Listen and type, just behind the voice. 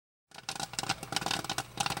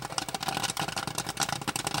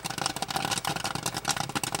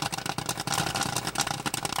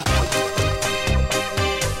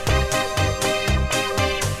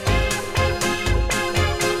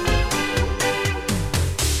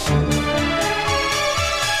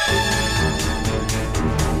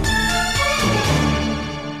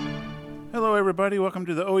everybody. Welcome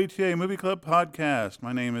to the OETA Movie Club podcast.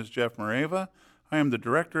 My name is Jeff Moreva. I am the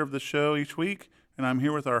director of the show each week, and I'm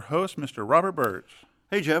here with our host, Mr. Robert Birch.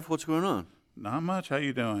 Hey, Jeff, what's going on? Not much. How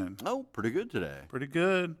you doing? Oh, pretty good today. Pretty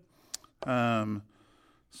good. So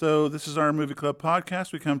this is our Movie Club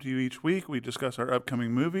podcast. We come to you each week. We discuss our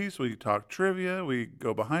upcoming movies. We talk trivia. We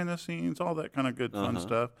go behind the scenes, all that kind of good fun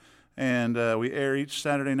stuff. And we air each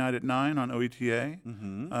Saturday night at 9 on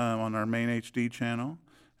OETA on our main HD channel.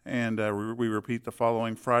 And we repeat the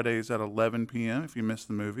following Fridays at 11 p.m. If you miss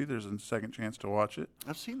the movie, there's a second chance to watch it.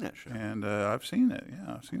 I've seen that show. And I've seen it.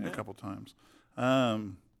 Yeah, I've seen it a couple times.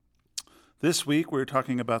 This week, we're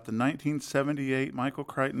talking about the 1978 Michael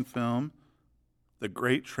Crichton film, The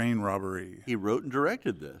Great Train Robbery. He wrote and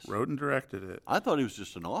directed this. Wrote and directed it. I thought he was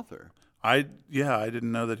just an author. I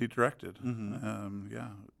didn't know that he directed.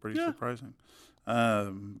 Pretty surprising.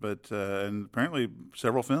 But and apparently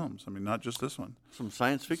several films. I mean, not just this one. Some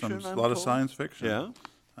science fiction. A lot of science fiction.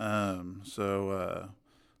 Yeah. So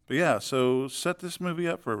set this movie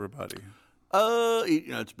up for everybody.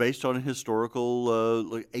 It's based on a historical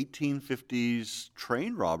 1850s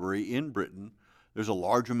train robbery in Britain. There's a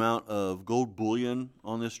large amount of gold bullion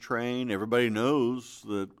on this train. Everybody knows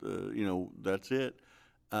that that's it.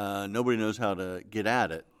 Nobody knows how to get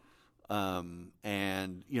at it.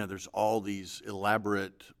 There's all these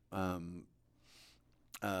elaborate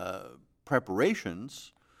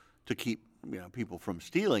preparations to keep people from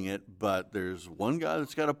stealing it. But there's one guy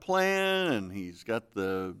that's got a plan, and he's got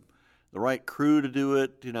the right crew to do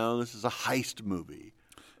it. This is a heist movie.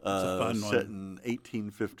 It's a fun set one. in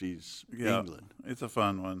 1850s England. It's a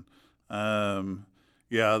fun one.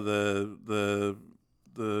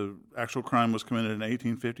 The actual crime was committed in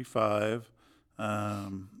 1855.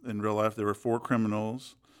 In real life, there were 4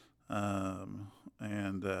 criminals, it's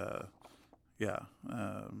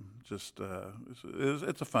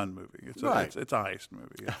a fun movie. It's a heist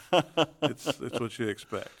movie. Yeah. it's what you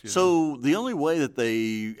expect. So the only way that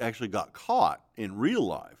they actually got caught in real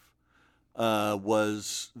life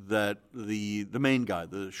was that the main guy,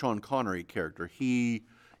 the Sean Connery character,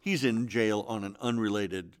 he's in jail on an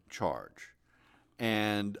unrelated charge.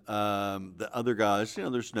 And the other guys,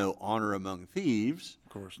 there's no honor among thieves.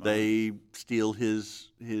 Of course not. They steal his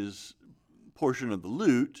portion of the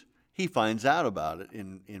loot. He finds out about it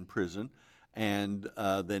in prison, and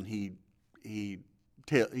then he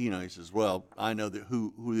says, "Well, I know that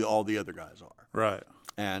who all the other guys are." Right.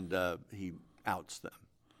 And he outs them.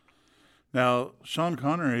 Now, Sean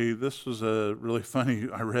Connery, this was a really funny.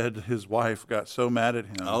 I read his wife got so mad at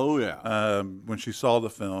him. Oh yeah. When she saw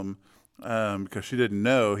the film. Because she didn't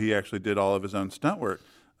know he actually did all of his own stunt work.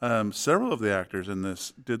 Several of the actors in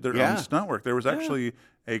this did their own stunt work. There was actually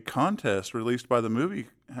a contest released by the movie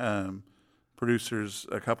producers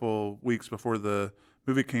a couple weeks before the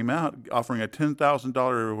movie came out, offering a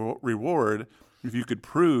 $10,000 reward if you could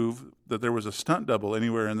prove that there was a stunt double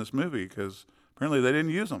anywhere in this movie, because apparently they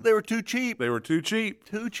didn't use them. They were too cheap. Too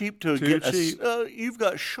cheap to get you've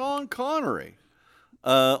got Sean Connery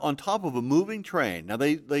on top of a moving train. Now,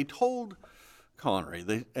 they told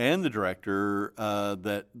Connery and the director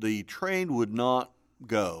that the train would not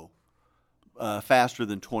go faster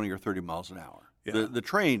than 20 or 30 miles an hour. Yeah. The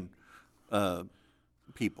train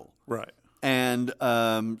people. Right. And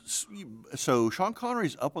so Sean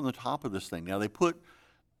Connery's up on the top of this thing. Now, they put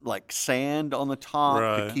like sand on the top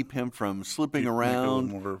to keep him from slipping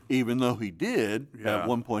around, even though he did. Yeah. At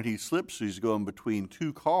one point, he slips. So he's going between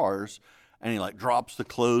 2 cars. And he drops the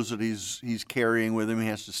clothes that he's carrying with him. He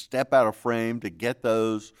has to step out of frame to get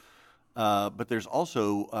those. But there's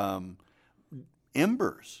also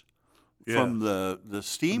embers from the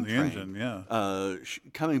steam train engine,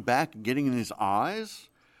 coming back and getting in his eyes.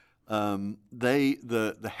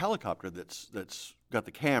 The helicopter that's got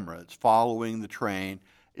the camera, it's following the train,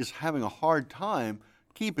 is having a hard time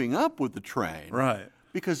keeping up with the train. Right.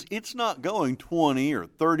 Because it's not going 20 or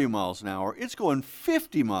 30 miles an hour. It's going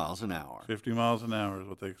 50 miles an hour. 50 miles an hour is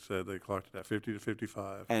what they said. They clocked it at 50 to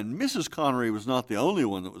 55. And Mrs. Connery was not the only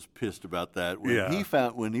one that was pissed about that. When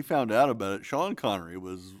he found out about it, Sean Connery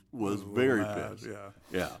was very pissed.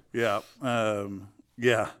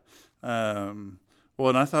 Well,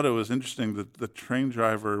 and I thought it was interesting that the train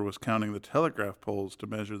driver was counting the telegraph poles to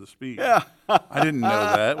measure the speed. Yeah. I didn't know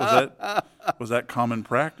that. Was that common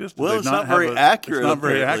practice? Well, it's not very accurate. It's not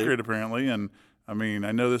very accurate, apparently. And I mean,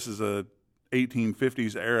 I know this is a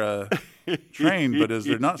 1850s era train, but is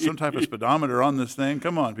there not some type of speedometer on this thing?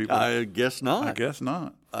 Come on, people. I guess not.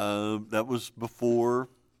 That was before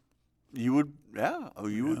you would.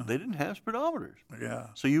 They didn't have speedometers. Yeah.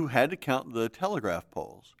 So you had to count the telegraph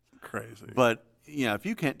poles. Crazy. But if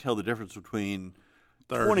you can't tell the difference between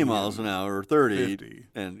 20 miles an hour or 30. 50.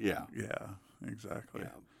 And Yeah, exactly. Yeah.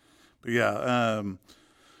 But yeah,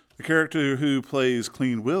 the character who plays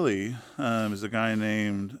Clean Willie is a guy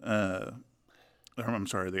named, I'm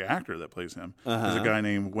sorry, the actor that plays him is a guy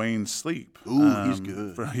named Wayne Sleep. Ooh, he's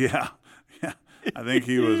good. Yeah. I think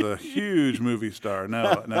he was a huge movie star.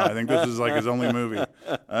 No, I think this is like his only movie.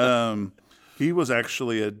 He was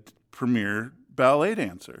actually a premier ballet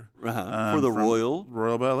dancer for the Royal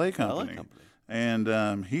Ballet Company.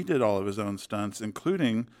 And he did all of his own stunts,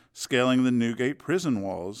 including scaling the Newgate prison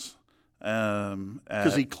walls.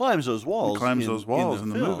 Because he climbs those walls. He climbs those walls in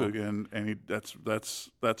the movie, and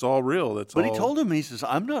that's all real. But he told him, he says,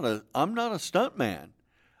 I'm not a stunt man,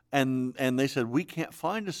 and they said, we can't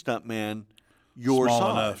find a stunt man your small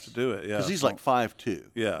size enough to do it. Yeah, because he's like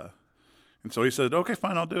 5'2". Yeah. And so he said, "Okay,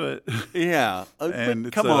 fine, I'll do it." Yeah, and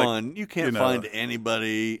but come on, you can't find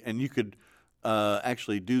anybody, and you could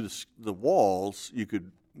actually do the walls. You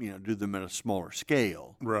could do them at a smaller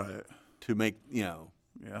scale, right? To make Yeah,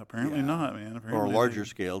 apparently not, man. Apparently or a larger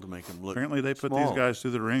scale to make them look. Apparently they put small. these guys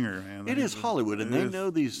through the ringer, man. It is Hollywood, and they know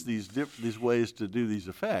these ways to do these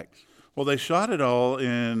effects. Well, they shot it all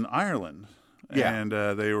in Ireland. Yeah. And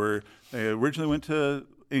they originally went to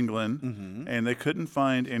England, and they couldn't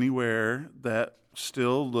find anywhere that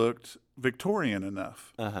still looked Victorian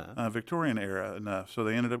enough, Victorian era enough. So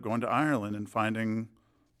they ended up going to Ireland and finding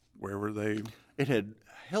wherever they. It had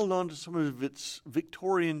held on to some of its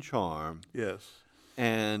Victorian charm. Yes.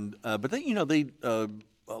 And but they a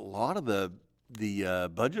lot of the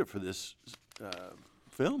budget for this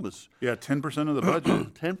film was 10% of the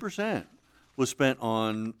budget. 10% was spent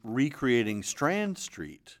on recreating Strand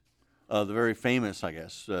Street, the very famous, I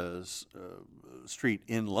guess, street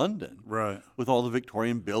in London, right? With all the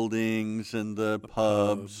Victorian buildings and the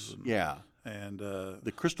pubs, and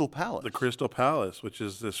the Crystal Palace. The Crystal Palace, which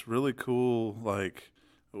is this really cool, like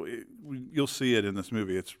you'll see it in this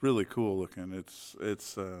movie. It's really cool looking.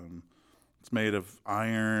 It's made of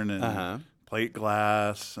iron and plate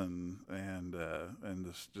glass and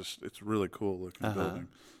this just it's really cool looking building.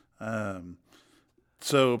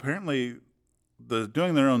 So apparently,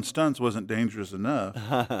 doing their own stunts wasn't dangerous enough.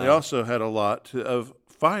 They also had a lot of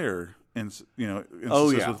fire, instances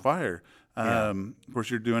with fire. Of course,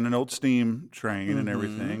 you're doing an old steam train and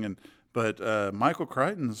everything, but Michael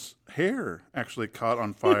Crichton's hair actually caught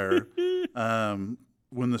on fire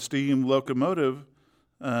when the steam locomotive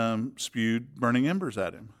spewed burning embers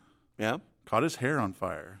at him. Yeah, caught his hair on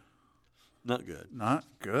fire. Not good. Not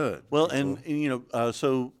good. Well,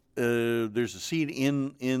 so there's a scene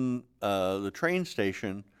in the train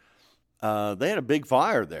station. They had a big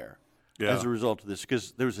fire there as a result of this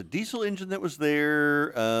because there was a diesel engine that was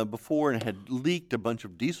there before and had leaked a bunch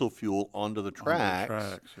of diesel fuel onto the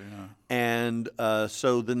tracks. And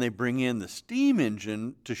so then they bring in the steam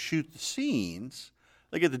engine to shoot the scenes.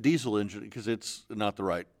 They get the diesel engine because it's not the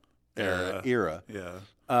right era. Yeah.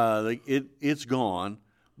 It's gone.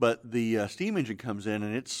 But the steam engine comes in,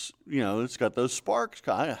 and it's got those sparks.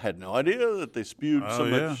 I had no idea that they spewed so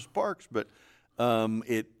much sparks, but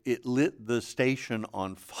it lit the station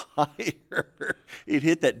on fire. It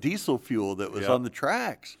hit that diesel fuel that was on the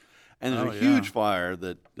tracks, and there's a huge fire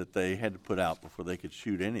that they had to put out before they could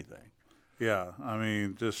shoot anything. Yeah, I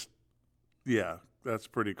mean, that's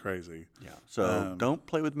pretty crazy. Yeah, so don't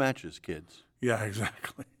play with matches, kids. Yeah,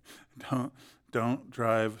 exactly. Don't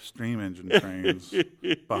drive steam engine trains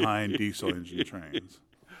behind diesel engine trains.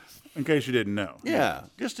 In case you didn't know. Yeah,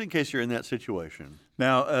 just in case you're in that situation.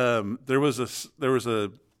 Now, there was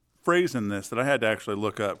a phrase in this that I had to actually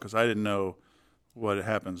look up because I didn't know what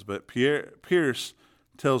happens. But Pierce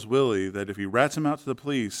tells Willie that if he rats him out to the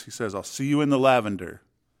police, he says, "I'll see you in the lavender."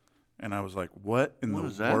 And I was like, "What in the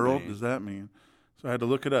world does that mean?" So I had to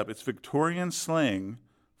look it up. It's Victorian slang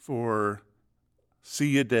for "see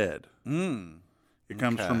you dead." It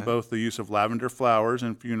comes from both the use of lavender flowers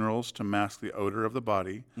in funerals to mask the odor of the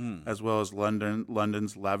body, as well as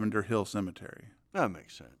London's Lavender Hill Cemetery. That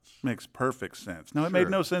makes sense. Makes perfect sense. No, it made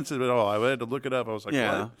no sense at all. I had to look it up. I was like,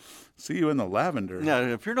 what? See you in the lavender. Now,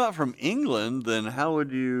 if you're not from England, then how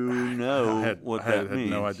would you know what that means? I had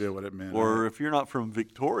no idea what it meant. Or if you're not from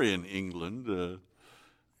Victorian England,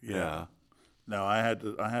 No, I had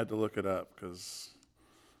to look it up because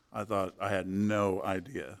I thought I had no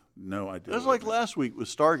idea. No idea. It was like last week with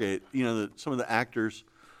Stargate, that some of the actors,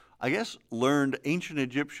 I guess, learned ancient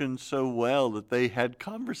Egyptian so well that they had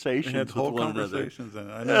conversations with one another. In it.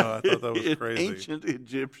 I know. I thought that was crazy. Ancient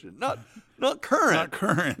Egyptian. Not current. Not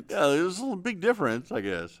current. Yeah, there's a little big difference, I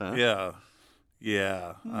guess, huh? Yeah.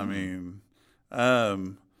 Yeah. I mean,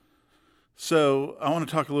 So I want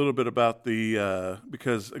to talk a little bit about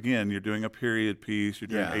because again, you're doing a period piece, you're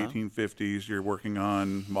doing 1850s, you're working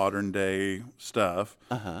on modern day stuff.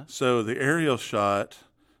 So the aerial shot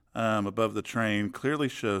above the train clearly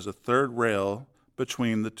shows a third rail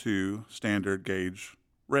between the two standard gauge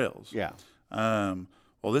rails. Yeah.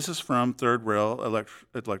 Well, this is from third rail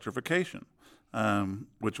electrification,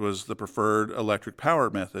 which was the preferred electric power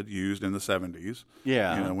method used in the 70s.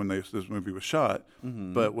 Yeah. When this movie was shot,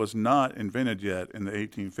 but was not invented yet in the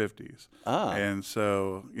 1850s. And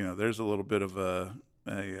so, there's a little bit of a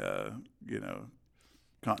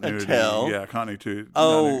continuity. A tell. Yeah, continuity.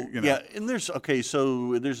 Yeah. And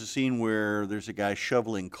so there's a scene where there's a guy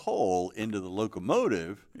shoveling coal into the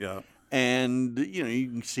locomotive. Yeah. And, you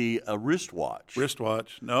can see a wristwatch.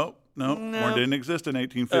 Nope. One didn't exist in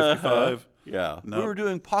 1855. Yeah. Nope. We were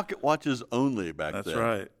doing pocket watches only back then. That's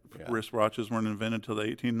right. Yeah. Wristwatches weren't invented until the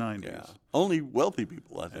 1890s. Yeah. Only wealthy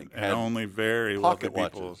people, I think. And only very wealthy people.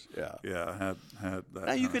 Watches. Yeah. Yeah, had that.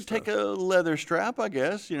 Now, you could take a leather strap, I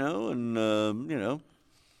guess, and,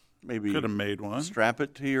 maybe could have made one. Strap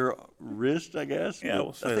it to your wrist, I guess. Yeah,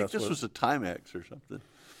 we'll say I think this was a Timex or something.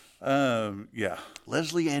 Yeah.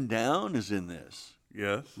 Leslie Ann Down is in this.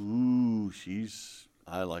 Yes. Ooh,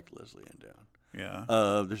 I like Leslie Ann Down. Yeah.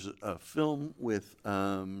 There's a film with,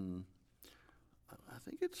 I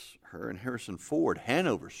think it's her and Harrison Ford,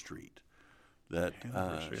 Hanover Street. That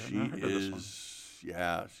she is.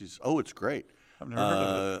 Yeah, it's great. I've never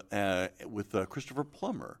heard of it. With Christopher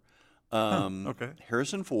Plummer. Okay.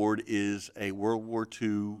 Harrison Ford is a World War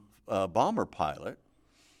II bomber pilot.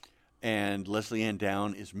 And Leslie Ann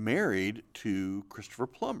Down is married to Christopher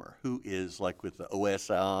Plummer, who is like with the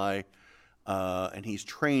OSI, and he's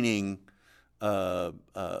training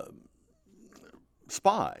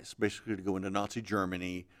spies, basically to go into Nazi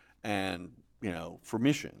Germany and, for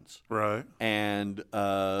missions. Right. And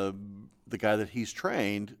the guy that he's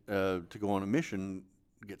trained to go on a mission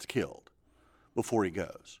gets killed before he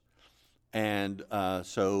goes. And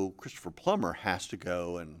so Christopher Plummer has to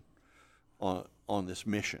go and on this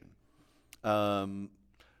mission.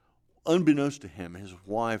 Unbeknownst to him, his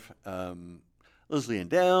wife, Leslie Ann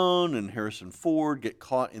Down and Harrison Ford get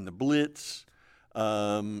caught in the Blitz.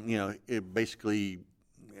 It basically,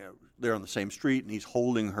 they're on the same street, and he's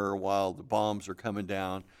holding her while the bombs are coming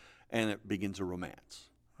down, and it begins a romance.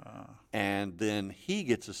 And then he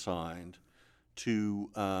gets assigned to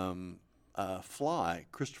fly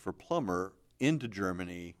Christopher Plummer into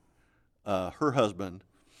Germany, her husband,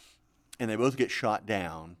 and they both get shot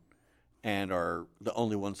down and are the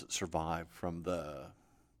only ones that survive from the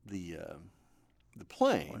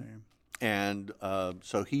plane. And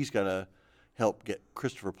so he's got to help get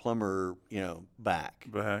Christopher Plummer, back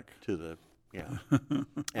to the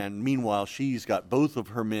And meanwhile, she's got both of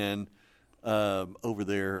her men over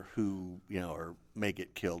there who may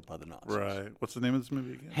get killed by the Nazis. Right. What's the name of this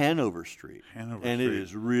movie again? Hanover Street. Hanover and Street. It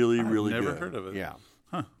is really good. I've never heard of it. Yeah.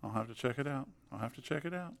 Huh. I'll have to check it out.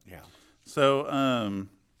 Yeah. So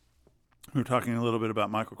we were talking a little bit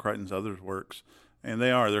about Michael Crichton's other works, and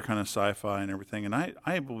they're kind of sci-fi and everything. And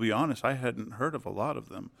I will be honest, I hadn't heard of a lot of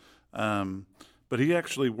them. But he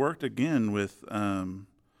actually worked again with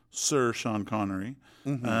Sir Sean Connery,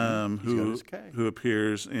 who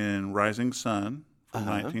appears in Rising Sun from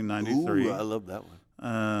 1993. Ooh, I love that one.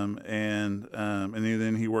 And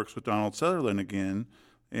then he works with Donald Sutherland again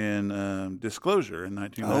in Disclosure in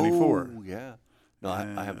 1994. Oh, yeah. No,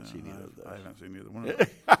 I haven't seen either of those. I haven't seen either one of those.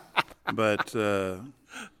 But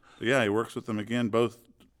he works with them again, both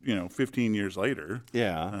 15 years later.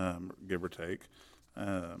 Yeah, give or take.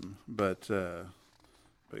 But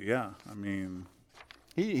yeah, I mean,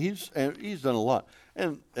 he's done a lot,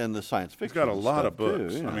 and the science fiction. He's got a lot of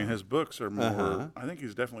books. Too, I mean, his books are more. I think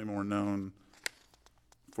he's definitely more known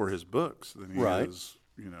for his books than he is,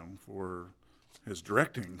 for his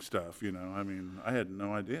directing stuff. I mean, I had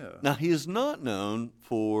no idea. Now he is not known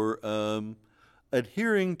for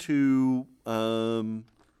adhering to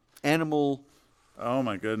animal. Oh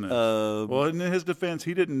my goodness! Well, in his defense,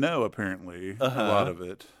 he didn't know apparently a lot of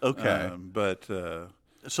it. Okay, but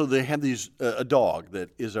so they have a dog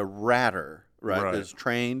that is a ratter, right? That's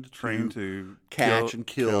trained to catch and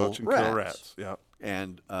kill rats. Yeah,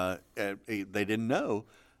 and they didn't know,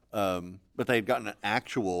 but they'd gotten an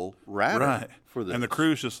actual ratter for this. And the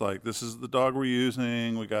crew's just like, "This is the dog we're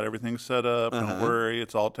using. We got everything set up. Don't worry,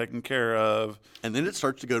 it's all taken care of." And then it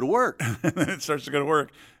starts to go to work.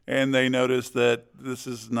 And they notice that this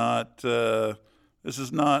is not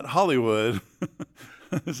Hollywood.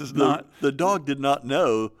 This is not. The dog did not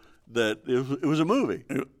know that it was a movie.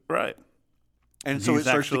 Right. And so it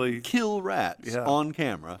starts to kill rats on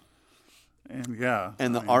camera. And yeah.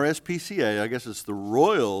 And the RSPCA, I guess it's the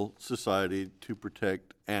Royal Society to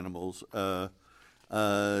Protect Animals,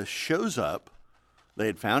 shows up. They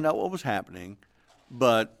had found out what was happening,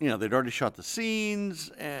 but they'd already shot the scenes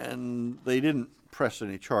and they didn't press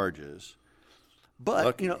any charges. But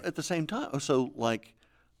Lucky. At the same time, so like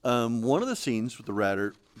one of the scenes with the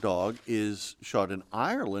ratter dog is shot in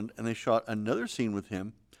Ireland, and they shot another scene with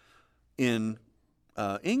him in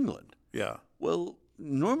England. Yeah. Well,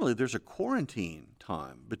 normally there's a quarantine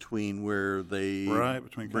time between where they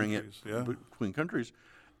bring countries, it between countries,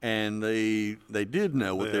 and they did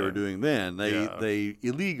know what they were doing then. They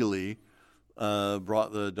illegally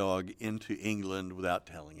brought the dog into England without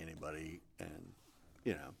telling anybody, and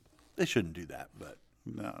they shouldn't do that. But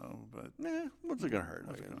what's it gonna hurt?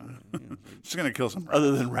 It's gonna kill some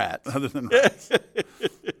rats. Other than rats.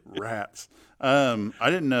 Rats. I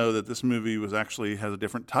didn't know that this movie has a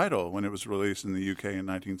different title when it was released in the UK in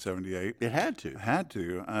 1978. It had to. It had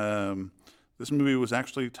to. This movie was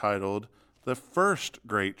actually titled The First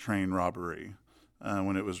Great Train Robbery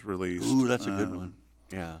when it was released. Ooh, that's a good one.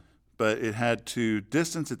 Yeah. But it had to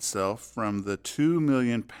distance itself from the 2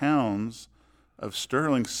 million pounds of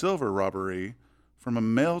sterling silver robbery from a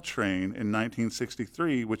mail train in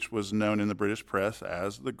 1963, which was known in the British press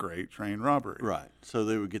as the Great Train Robbery. Right. So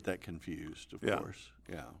they would get that confused, of course.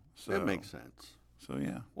 Yeah. So it makes sense. So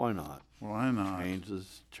yeah. Why not? Why not?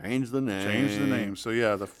 Change the name. Change the name. So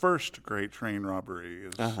yeah, the first Great Train Robbery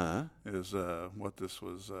is what this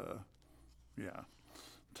was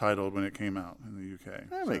titled when it came out in the UK.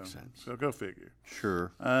 That makes sense. So go figure.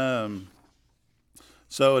 Sure.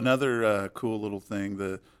 So another cool little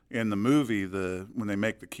thing, in the movie, when they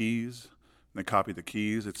make the keys, and they copy the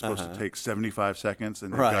keys, it's supposed to take 75 seconds,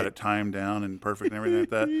 and they've got it timed down and perfect and everything like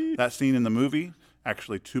that. That scene in the movie,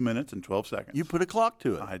 actually 2 minutes and 12 seconds. You put a clock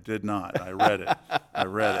to it. I did not. I read it.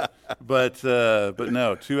 But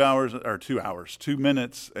no, 2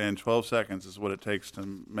 minutes and 12 seconds is what it takes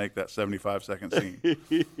to make that 75-second scene.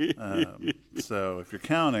 So if you're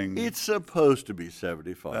counting, it's supposed to be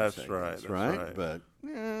 75 that's seconds. That's right. But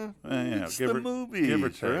it's the movies, give or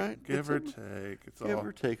take, right? Give or take. It's give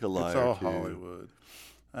or take a lie. It's all Hollywood.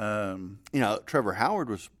 Trevor Howard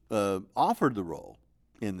was offered the role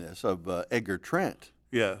in this of Edgar Trent.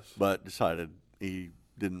 Yes. But decided he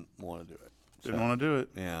didn't want to do it. Didn't want to do it.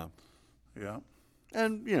 Yeah. Yeah.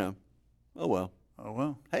 And, oh well. Oh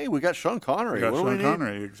well. Hey, we got Sean Connery. We got Sean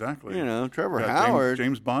Connery, exactly. Trevor Howard.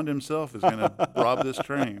 James Bond himself is going to rob this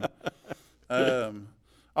train.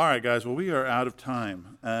 All right, guys. Well, we are out of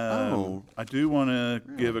time. I do want to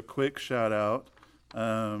give a quick shout out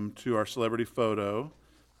to our celebrity photo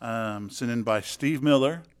sent in by Steve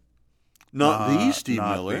Miller. Not the Steve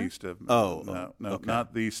Miller. The Steve Miller. Oh, no, okay.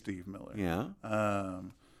 Not the Steve Miller. Yeah.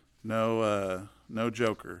 No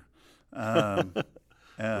Joker.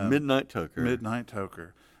 Midnight Toker. Midnight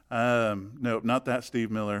Toker. No, not that Steve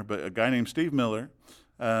Miller, but a guy named Steve Miller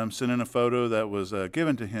sent in a photo that was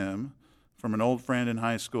given to him from an old friend in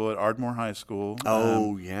high school at Ardmore High School.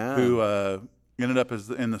 Who ended up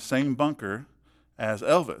in the same bunker as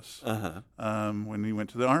Elvis when he went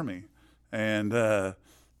to the Army. And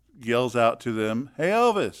yells out to them, "Hey,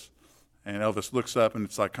 Elvis!" And Elvis looks up, and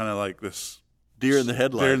it's kind of like this deer in the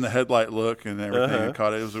headlight look and everything. It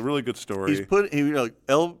caught it. It was a really good story. Poor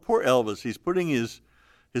Elvis. He's putting his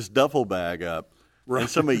duffel bag up, and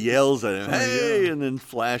somebody yells at him, "Hey!" and then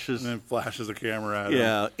flashes a camera at him.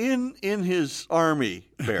 Yeah, in his army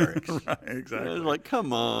barracks. Right, exactly. It's like,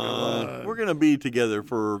 come on, we're gonna be together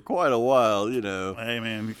for quite a while, Hey,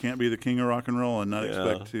 man, you can't be the king of rock and roll and not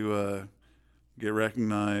expect to get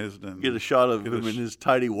recognized and get a shot of him in his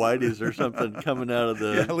tidy whities or something coming out of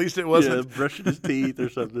the. Yeah, at least it wasn't brushing his teeth or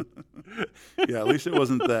something. Yeah, at least it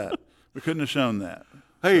wasn't that. We couldn't have shown that.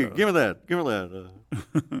 Hey, give me that. Give me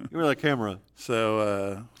that camera.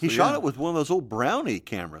 So he shot it with one of those old Brownie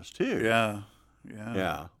cameras too. Yeah.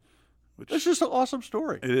 It's just an awesome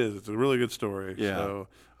story. It is. It's a really good story. Yeah. So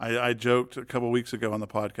I joked a couple weeks ago on the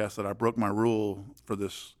podcast that I broke my rule for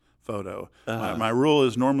this photo. My rule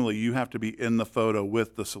is normally you have to be in the photo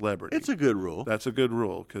with the celebrity. It's a good rule. That's a good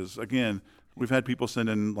rule because, again, we've had people send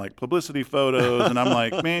in publicity photos, and I'm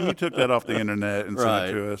like, man, you took that off the internet and sent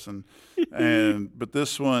it to us. But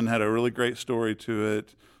this one had a really great story to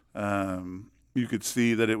it. You could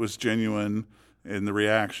see that it was genuine in the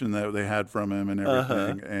reaction that they had from him and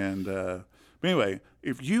everything. But anyway,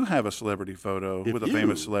 if you have a celebrity photo with a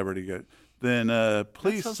famous celebrity, then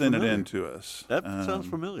please send it in to us. That sounds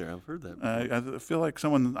familiar. I've heard that. I feel like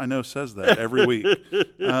someone I know says that every week.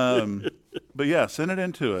 But yeah, send it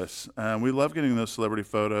in to us. We love getting those celebrity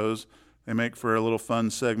photos. They make for a little fun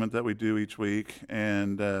segment that we do each week.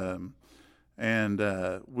 And And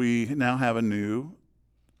we now have a new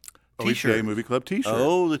T-shirt. OETA Movie Club T-shirt.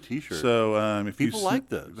 Oh, the T-shirt. So if people like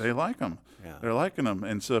those, they like them. Yeah. They're liking them.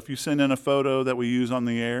 And so if you send in a photo that we use on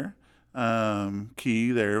the air,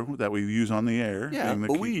 key there that we use on the air. Yeah,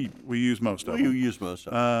 but we use most of them. We use most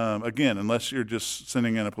of them. Again, unless you're just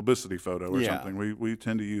sending in a publicity photo or Yeah. something, we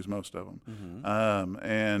tend to use most of them.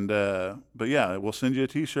 Mm-hmm. But yeah, we'll send you a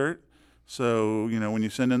T-shirt. So when you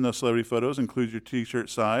send in those celebrity photos, include your T-shirt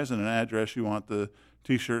size and an address you want the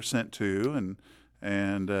T-shirt sent to,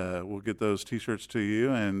 and we'll get those T-shirts to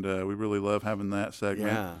you. And we really love having that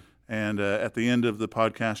segment. Yeah. And at the end of the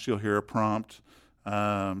podcast, you'll hear a prompt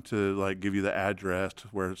to like give you the address to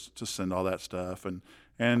where to send all that stuff,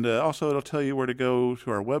 and also it'll tell you where to go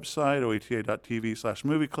to our website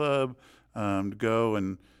oeta.tv/movie club to go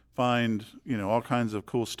and find all kinds of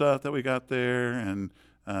cool stuff that we got there. And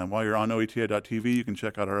while you're on oeta.tv, you can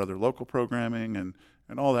check out our other local programming and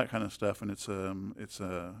all that kind of stuff. And it's a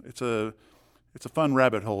fun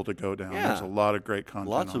rabbit hole to go down. Yeah. There's a lot of great content.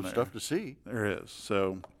 Lots on of there. stuff to see. There is.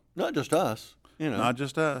 So Not just us. not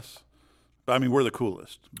just us. But, I mean, we're the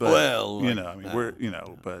coolest. But, we're,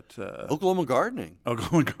 but... Oklahoma Gardening.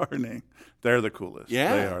 Oklahoma Gardening. They're the coolest.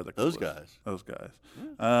 Yeah, They are the those coolest. guys. Those guys.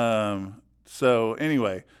 So,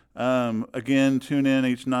 anyway, again, tune in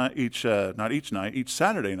each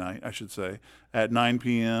Saturday night, I should say, at 9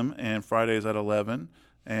 p.m. and Fridays at 11.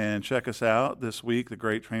 And check us out this week, The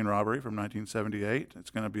Great Train Robbery from 1978. It's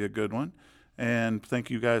going to be a good one. And thank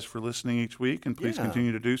you guys for listening each week, and please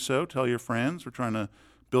continue to do so. Tell your friends. We're trying to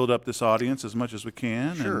build up this audience as much as we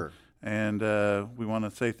can. Sure. And we want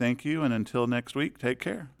to say thank you, and until next week, take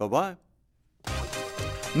care. Bye-bye.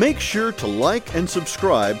 Make sure to like and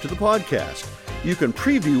subscribe to the podcast. You can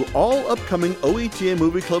preview all upcoming OETA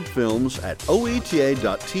Movie Club films at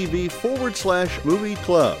oeta.tv/movie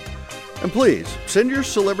club. And please, send your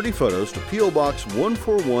celebrity photos to P.O. Box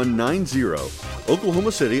 14190,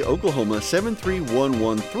 Oklahoma City, Oklahoma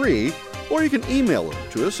 73113, or you can email them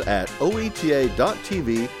to us at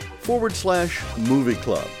oeta.tv/movie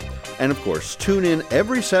club. And of course, tune in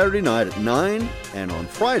every Saturday night at 9 and on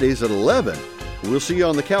Fridays at 11. We'll see you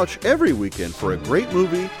on the couch every weekend for a great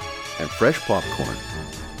movie and fresh popcorn.